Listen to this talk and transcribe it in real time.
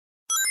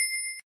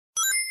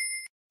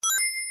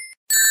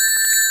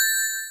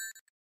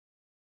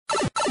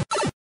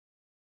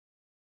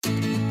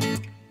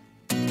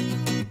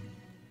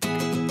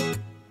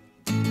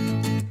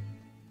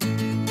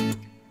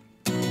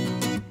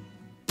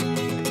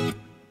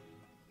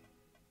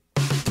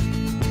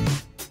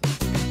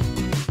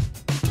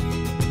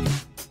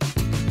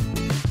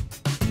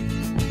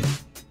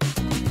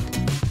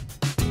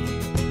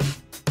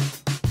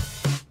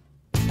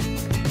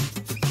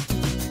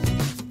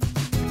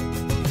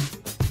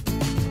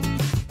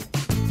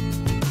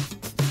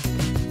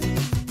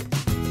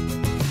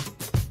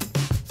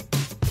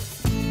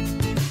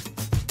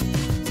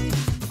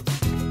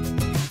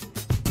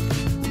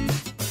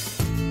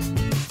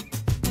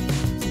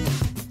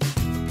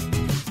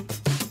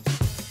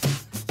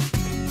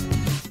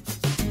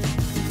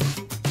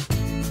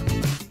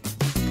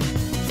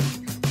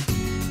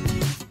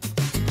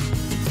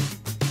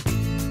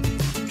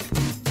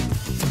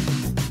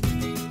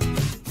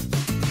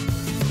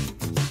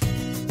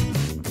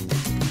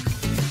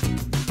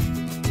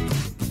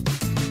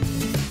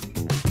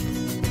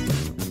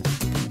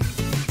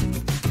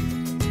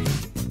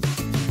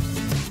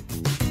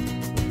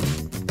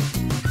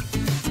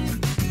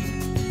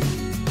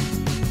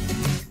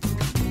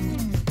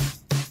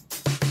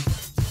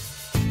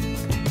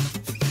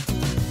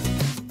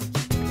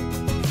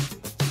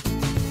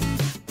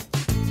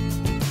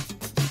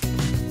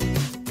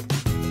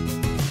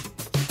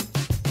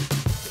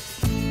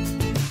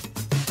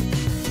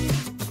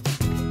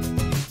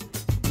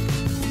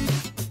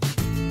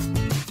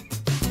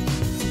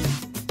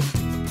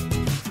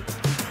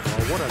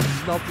What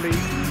a lovely,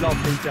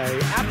 lovely day.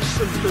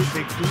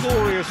 Absolutely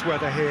glorious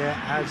weather here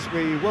as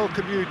we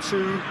welcome you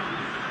to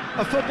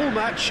a football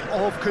match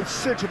of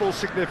considerable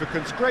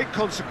significance, great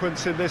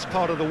consequence in this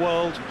part of the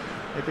world.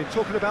 They've been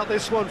talking about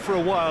this one for a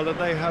while and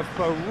they have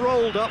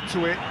rolled up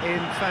to it in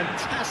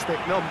fantastic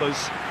numbers.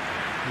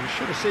 You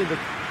should have seen the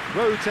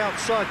roads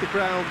outside the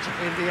ground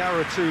in the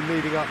hour or two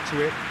leading up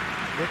to it.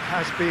 It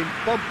has been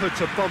bumper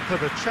to bumper,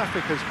 the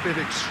traffic has been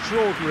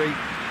extraordinary,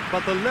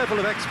 but the level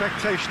of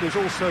expectation is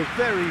also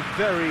very,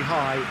 very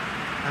high.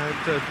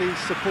 And these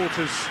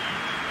supporters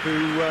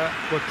who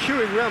were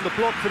queuing round the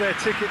block for their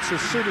tickets as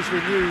soon as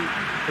we knew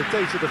the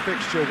date of the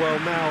fixture, well,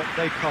 now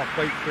they can't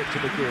wait for it to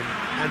begin.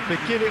 And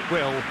begin it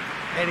will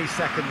any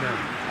second now.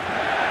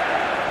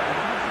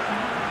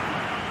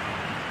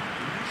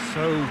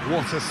 So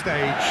what a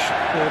stage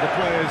for the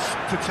players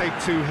to take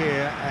to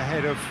here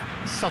ahead of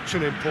such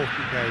an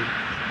important game.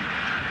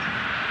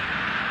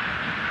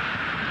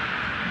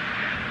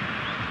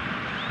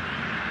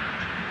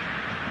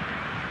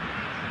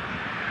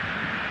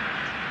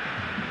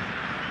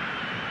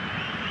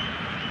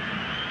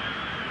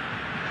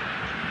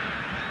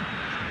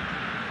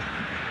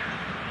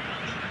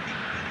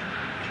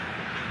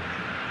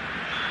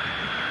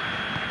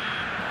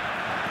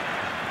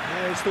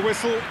 There's the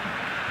whistle.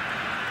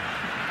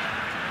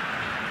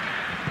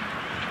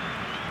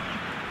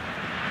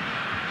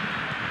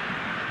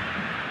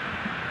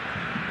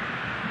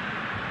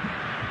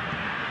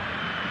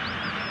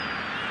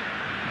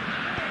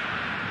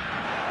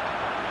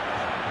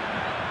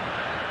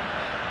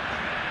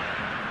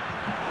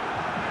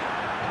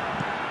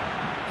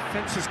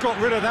 Defence has got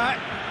rid of that.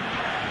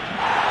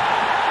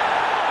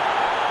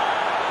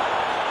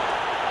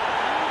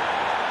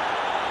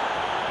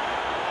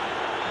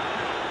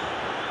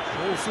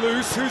 Ball's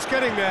loose, who's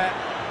getting there?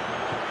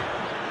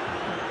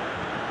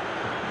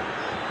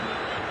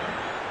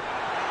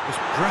 Just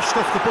brushed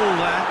off the ball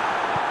there.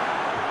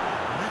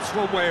 That's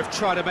one way of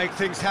trying to make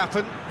things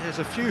happen. There's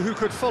a few who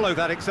could follow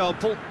that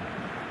example.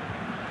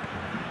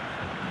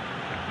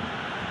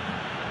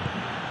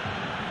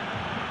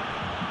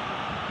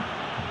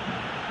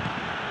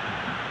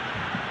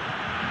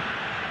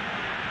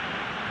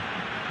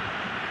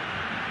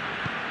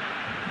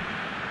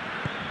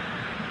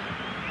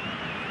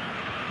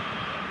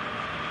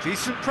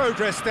 Decent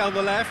progress down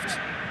the left.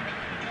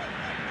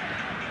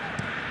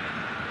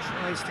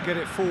 Tries to get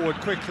it forward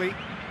quickly.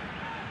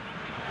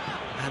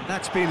 And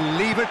that's been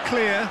levered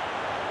clear.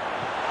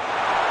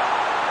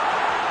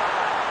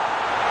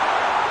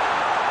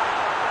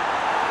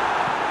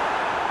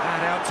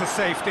 And out to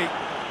safety.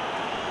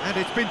 And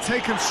it's been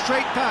taken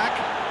straight back.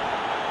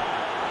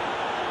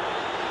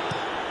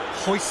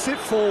 Hoists it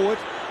forward.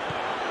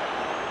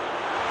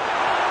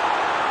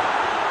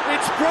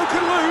 It's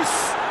broken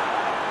loose.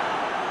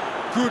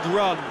 Good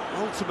run,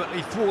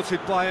 ultimately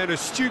thwarted by an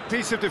astute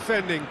piece of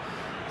defending.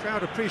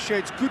 Crowd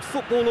appreciates good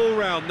football all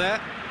round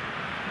there.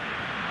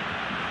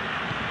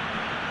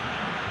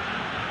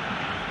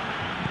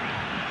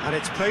 And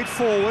it's played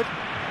forward.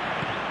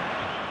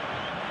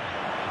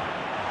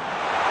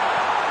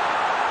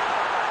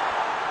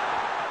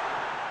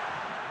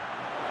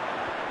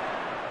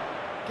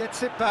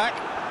 Gets it back.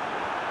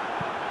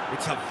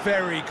 It's a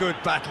very good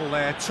battle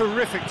there,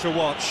 terrific to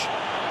watch.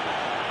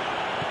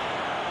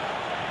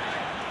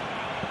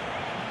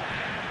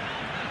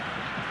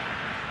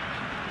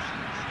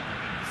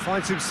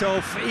 Finds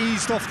himself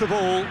eased off the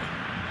ball.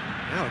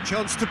 Now a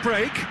chance to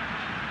break.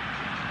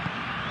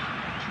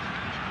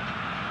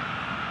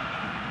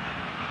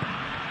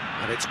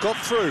 And it's got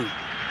through.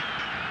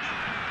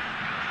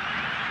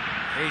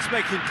 He's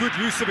making good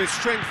use of his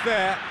strength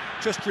there,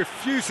 just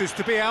refuses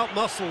to be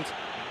out-muscled.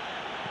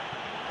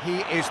 He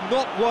is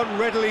not one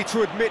readily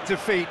to admit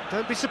defeat.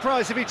 Don't be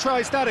surprised if he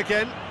tries that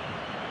again.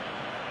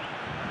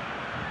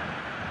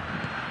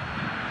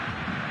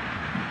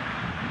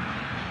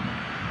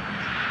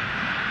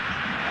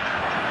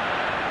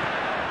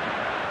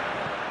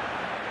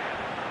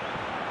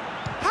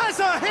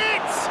 A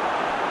hit!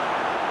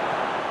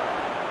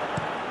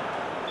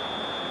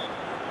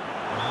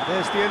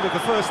 There's the end of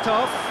the first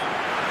half.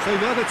 So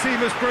now the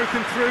team has broken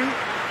through,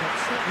 but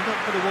certainly not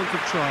for the want of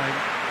trying.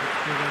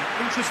 It's been an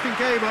interesting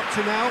game up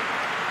to now,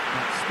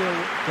 but still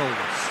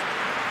goalless.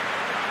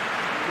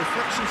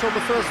 Reflections on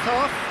the first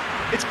half?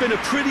 It's been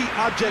a pretty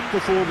abject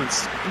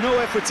performance. No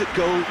efforts at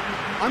goal.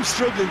 I'm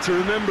struggling to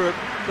remember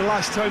the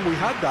last time we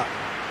had that.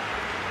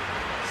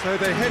 So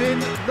they head in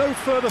no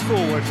further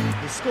forward.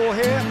 The score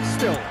here,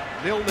 still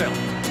 0-0.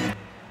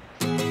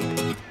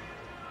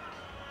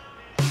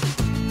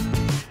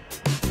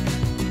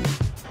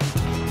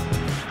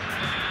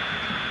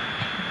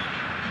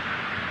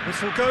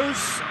 Whistle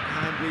goes,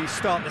 and we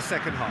start the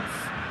second half.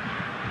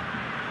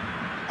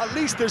 At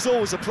least there's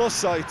always a plus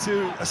side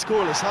to a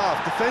scoreless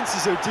half.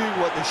 Defences are doing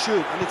what they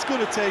should, and it's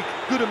going to take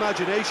good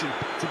imagination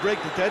to break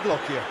the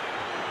deadlock here.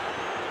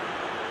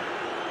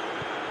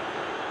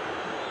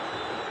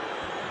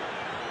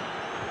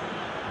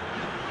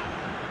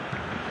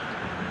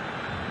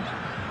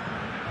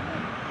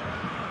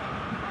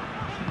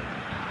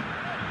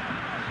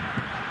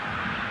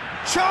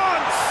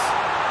 chance!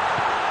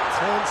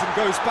 Turns and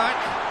goes back.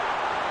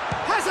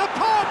 Has a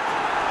pop!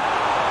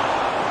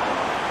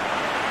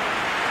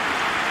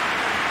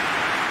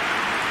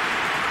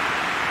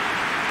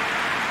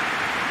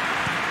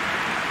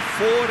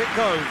 Forward it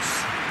goes.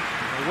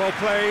 Well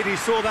played, he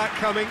saw that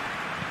coming.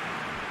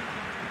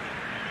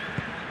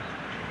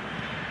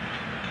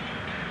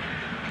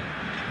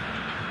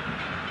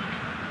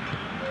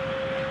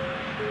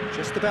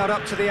 Just about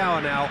up to the hour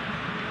now.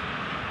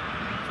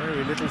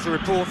 Very little to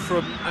report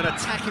from an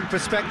attacking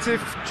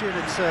perspective. Jim,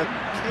 it's a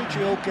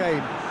cagey old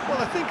game. Well,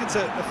 I think it's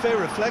a fair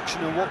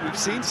reflection on what we've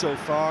seen so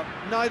far.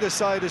 Neither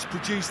side has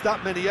produced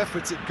that many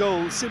efforts at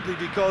goal simply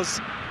because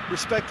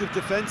respective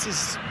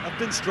defences have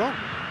been strong.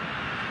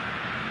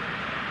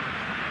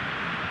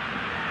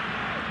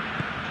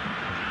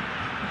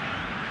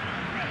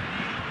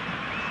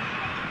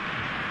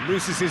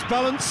 Loses his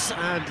balance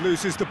and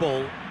loses the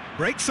ball.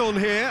 Breaks on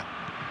here.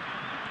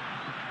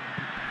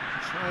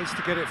 Tries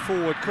to get it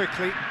forward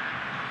quickly.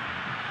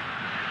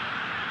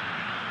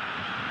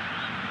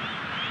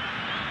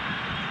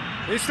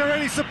 Is there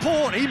any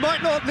support? He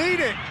might not need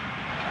it.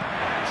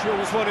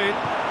 Drills one in,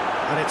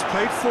 and it's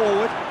played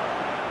forward.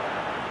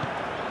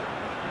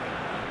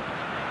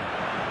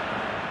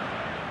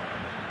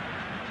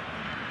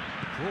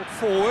 Brought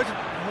forward.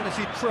 What does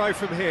he try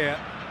from here?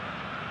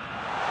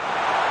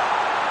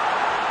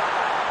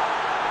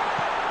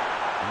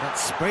 And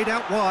that's sprayed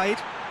out wide.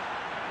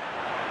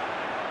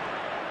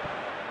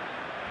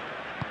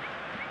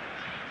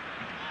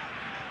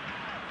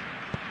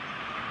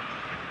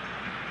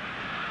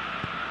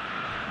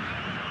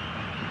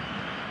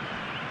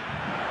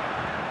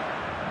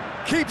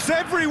 Keeps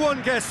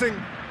everyone guessing.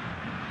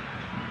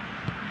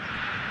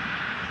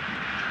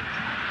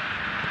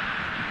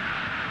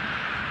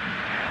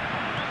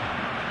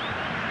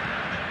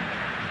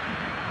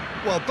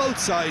 Well, both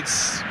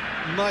sides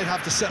might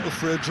have to settle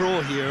for a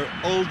draw here,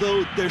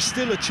 although there's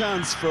still a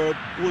chance for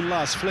one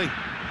last fling.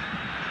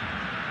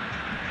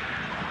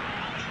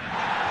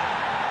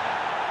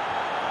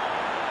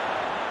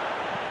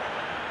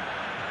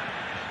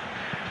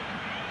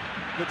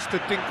 Looks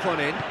to dink one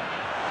in.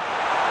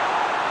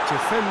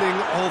 Defending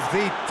of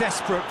the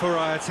desperate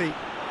variety.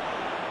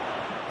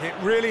 It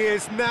really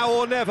is now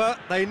or never.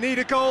 They need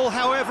a goal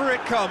however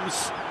it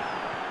comes.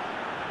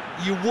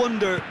 You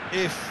wonder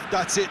if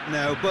that's it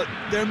now, but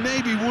there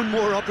may be one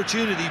more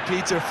opportunity,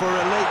 Peter, for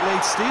a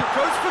late steal.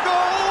 Goes for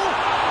goal!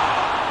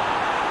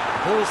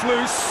 Ball's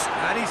loose,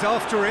 and he's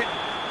after it.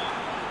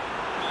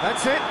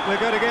 That's it,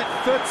 we're going to get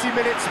 30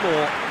 minutes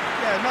more.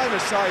 Yeah, neither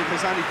side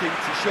has anything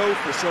to show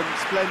for some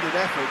splendid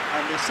effort,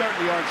 and they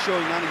certainly aren't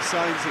showing any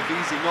signs of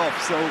easing off,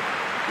 so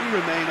we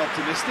remain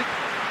optimistic.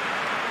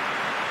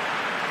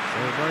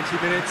 So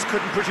 90 minutes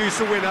couldn't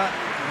produce a winner,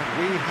 and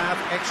we have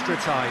extra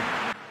time.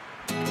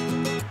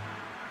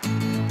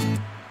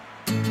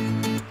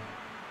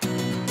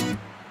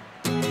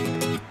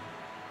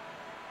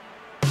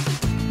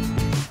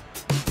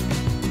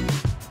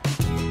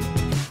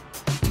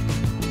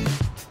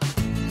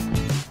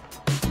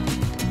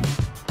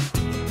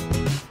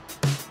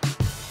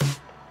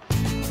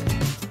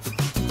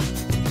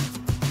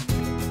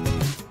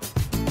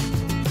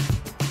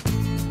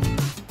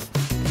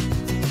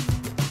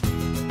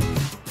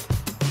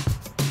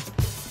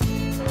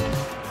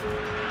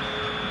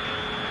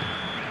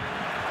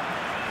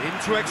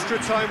 Into extra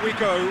time we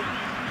go.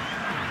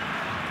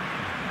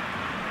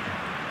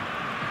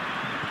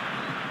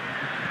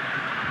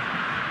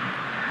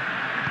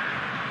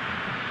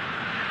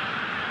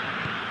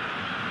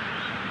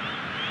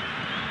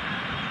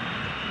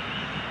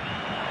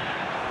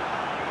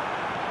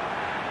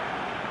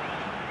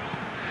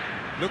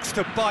 Looks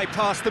to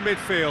bypass the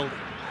midfield.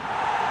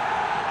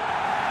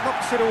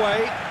 Knocks it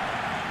away.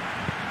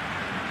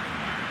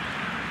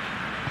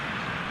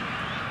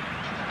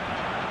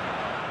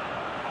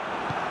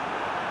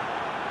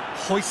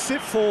 Hoists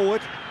it forward.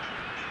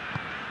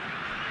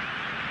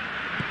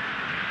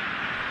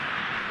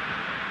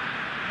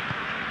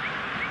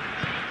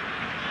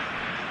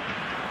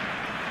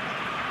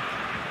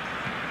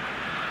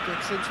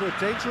 Gets into a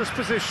dangerous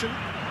position.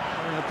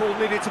 The ball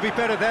needed to be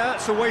better there,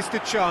 it's a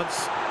wasted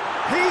chance.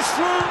 He's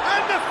through,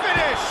 and the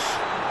finish!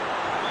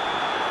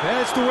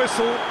 There's the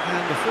whistle,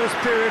 and the first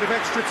period of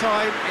extra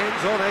time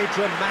ends on a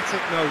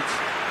dramatic note.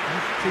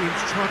 Both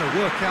teams trying to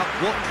work out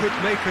what could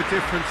make a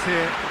difference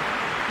here.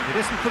 It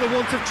isn't for the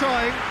want of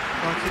trying,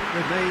 but it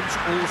remains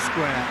all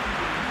square.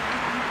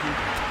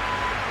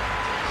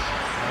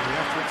 And we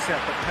have to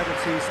accept that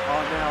penalties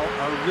are now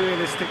a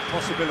realistic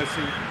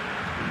possibility.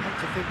 I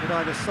have to think that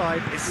either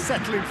side is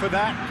settling for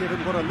that, given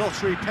what a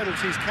lottery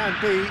penalties can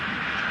be.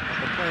 But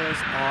the players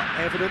are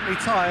evidently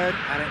tired,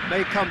 and it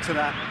may come to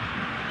that.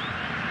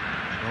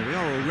 Well, we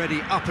are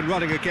already up and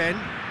running again.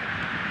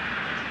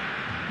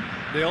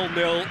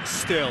 0-0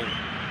 still.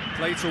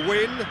 Play to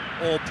win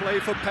or play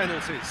for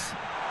penalties.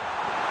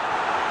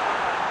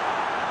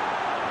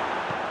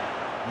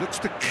 Looks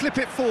to clip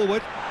it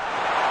forward.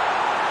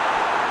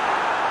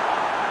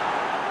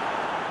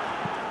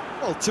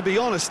 Well, to be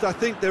honest, I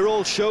think they're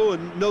all show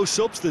and no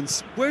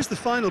substance. Where's the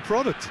final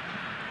product?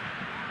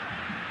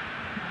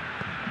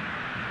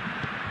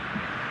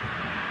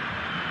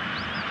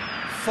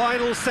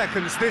 final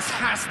seconds, this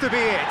has to be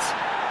it.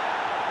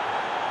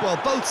 Well,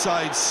 both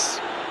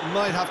sides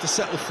might have to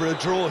settle for a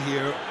draw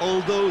here,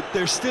 although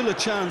there's still a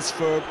chance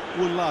for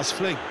one last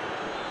fling.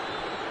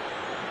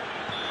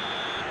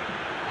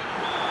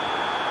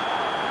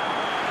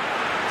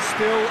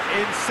 Still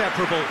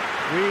inseparable.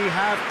 We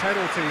have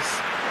penalties.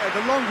 Yeah,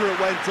 the longer it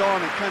went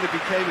on, it kind of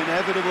became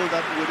inevitable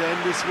that it would end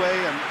this way,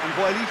 and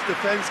while each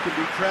defence can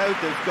be proud,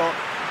 they've got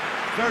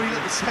very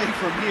little say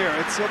from here.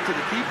 It's up to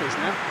the keepers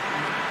now.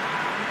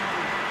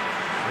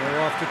 So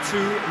after 2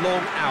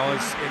 long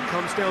hours, it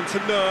comes down to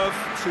nerve,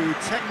 to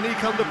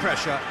technique under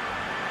pressure,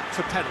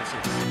 to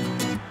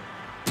penalties.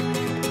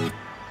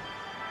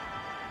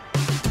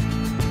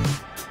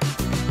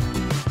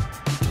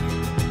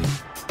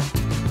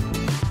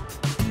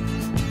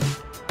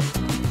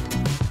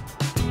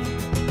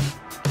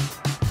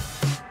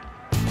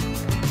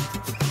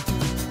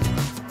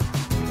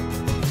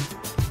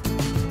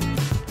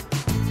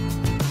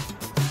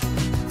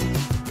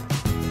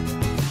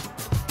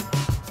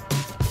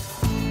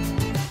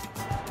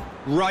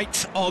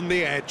 Right on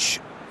the edge.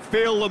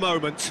 Feel the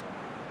moment.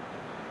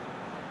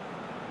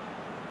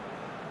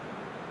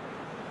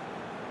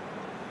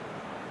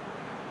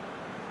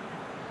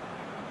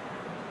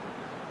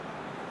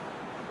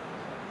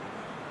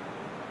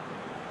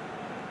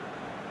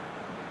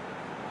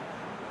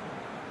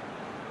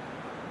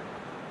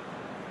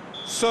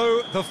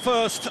 So, the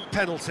first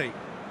penalty.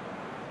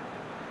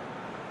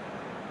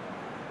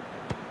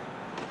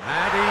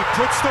 And he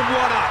puts them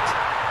one up.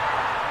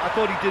 I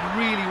thought he did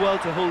really well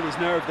to hold his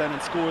nerve then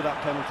and score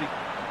that penalty.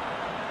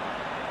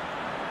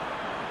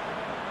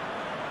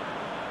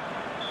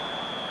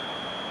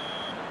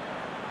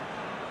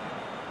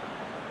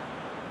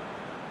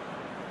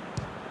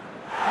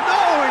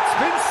 No, it's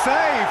been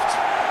saved!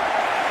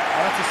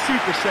 Oh, that's a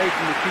super save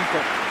from the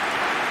keeper.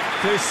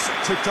 This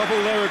to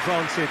double their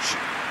advantage.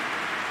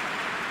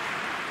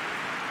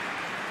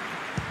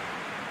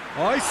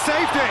 Oh, he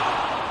saved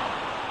it!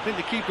 I think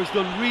the keeper's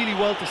done really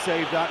well to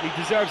save that, and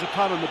he deserves a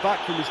pat on the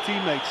back from his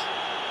teammates.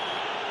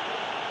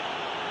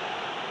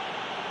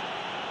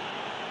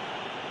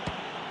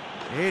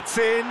 It's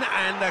in,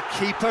 and the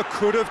keeper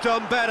could have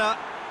done better.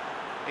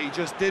 He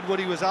just did what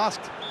he was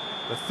asked.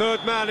 The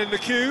third man in the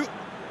queue.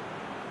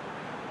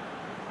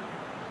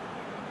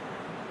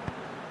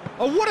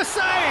 Oh, what a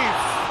save!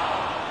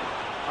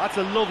 That's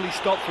a lovely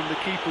stop from the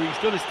keeper. He's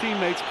done his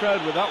teammates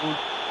proud with that one.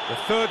 The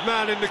third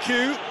man in the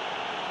queue.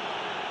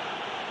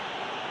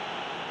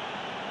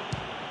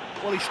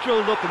 Well, he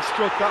strolled up and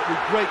struck that with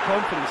great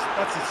confidence.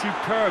 That's a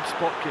superb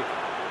spot kick.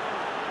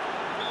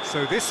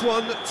 So this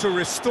one to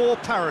restore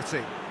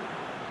parity.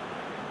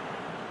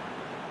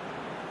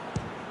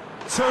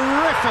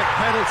 Terrific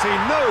penalty,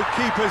 no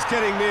keeper's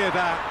getting near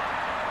that.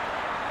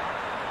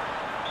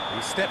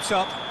 He steps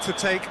up to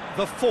take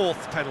the fourth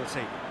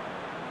penalty.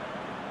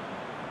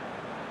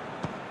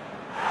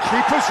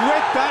 Keeper's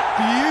read that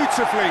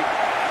beautifully.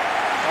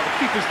 Well, the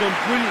keeper's done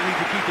brilliantly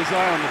to keep his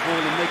eye on the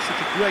ball and make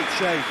such a great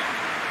save.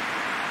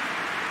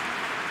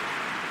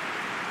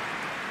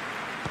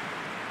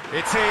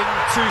 It's in,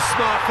 too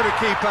smart for the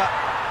keeper.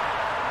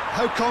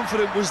 How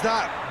confident was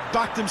that?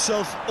 Backed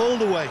himself all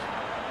the way.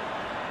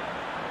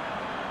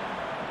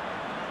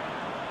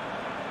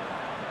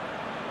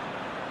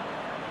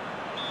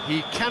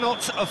 He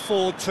cannot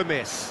afford to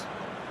miss.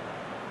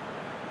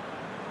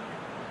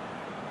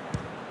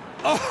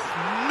 Oh,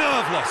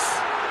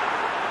 nerveless.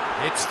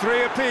 It's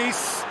 3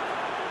 apiece.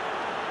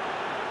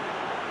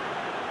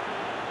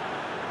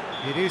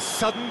 It is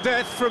sudden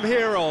death from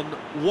here on.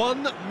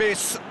 One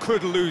miss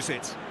could lose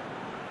it.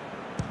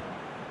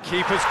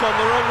 Keeper's gone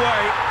the wrong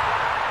way.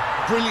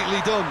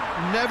 Brilliantly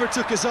done. Never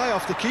took his eye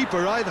off the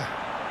keeper either.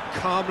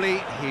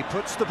 Calmly, he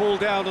puts the ball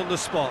down on the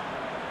spot.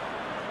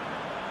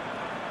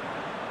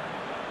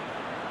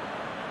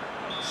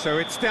 So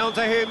it's down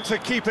to him to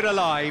keep it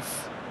alive.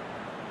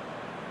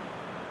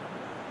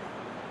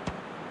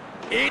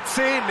 It's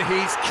in,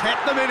 he's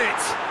kept them in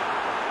it.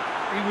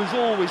 He was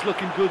always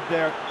looking good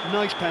there.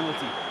 Nice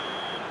penalty.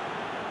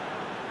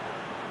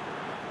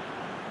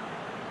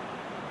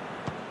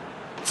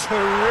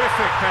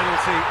 Terrific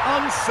penalty,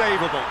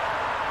 unsavable.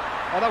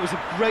 Oh, that was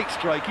a great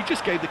strike. He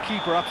just gave the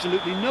keeper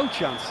absolutely no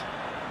chance.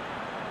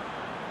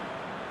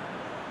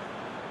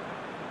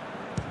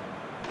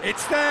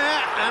 It's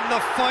there, and the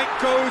fight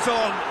goes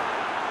on.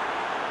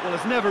 Well,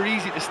 it's never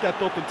easy to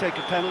step up and take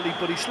a penalty,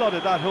 but he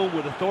slotted that home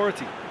with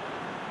authority.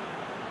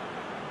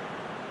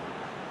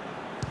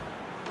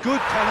 Good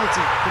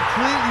penalty,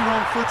 completely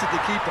wrong-footed the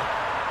keeper.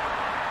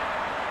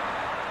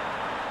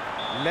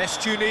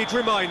 Lest you need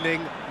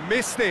reminding,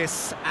 miss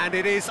this, and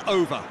it is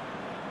over.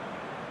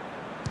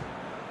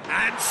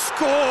 And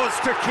scores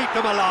to keep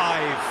them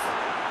alive.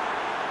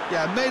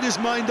 Yeah, made his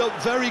mind up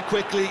very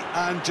quickly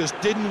and just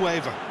didn't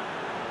waver.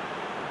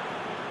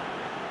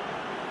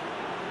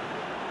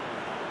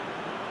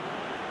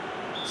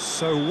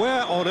 So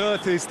where on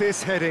earth is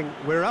this heading?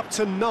 We're up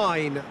to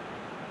 9.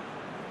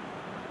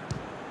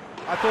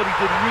 I thought he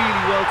did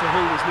really well to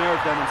hold his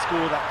nerve then and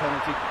score that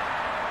penalty.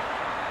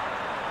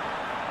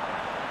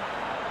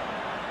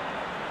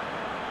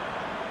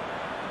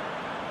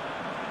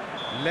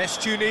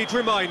 Lest you need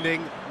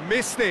reminding,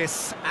 miss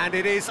this and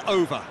it is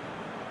over.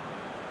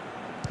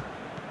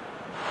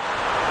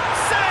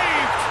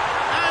 Saved!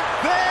 And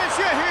there's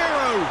your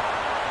hero!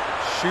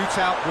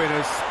 Shootout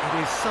winners.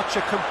 It is such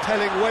a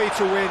compelling way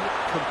to win,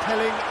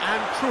 compelling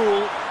and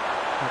cruel,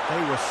 but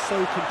they were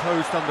so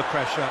composed under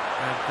pressure,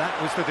 and that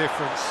was the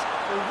difference.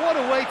 Well, what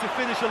a way to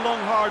finish a long,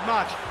 hard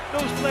match.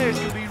 Those players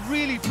can be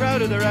really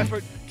proud of their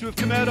effort to have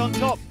come out on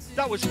top.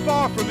 That was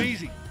far from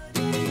easy.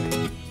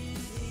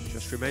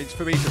 Just remains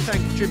for me to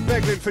thank Jim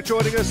Beglin for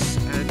joining us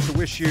and to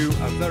wish you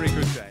a very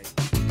good day.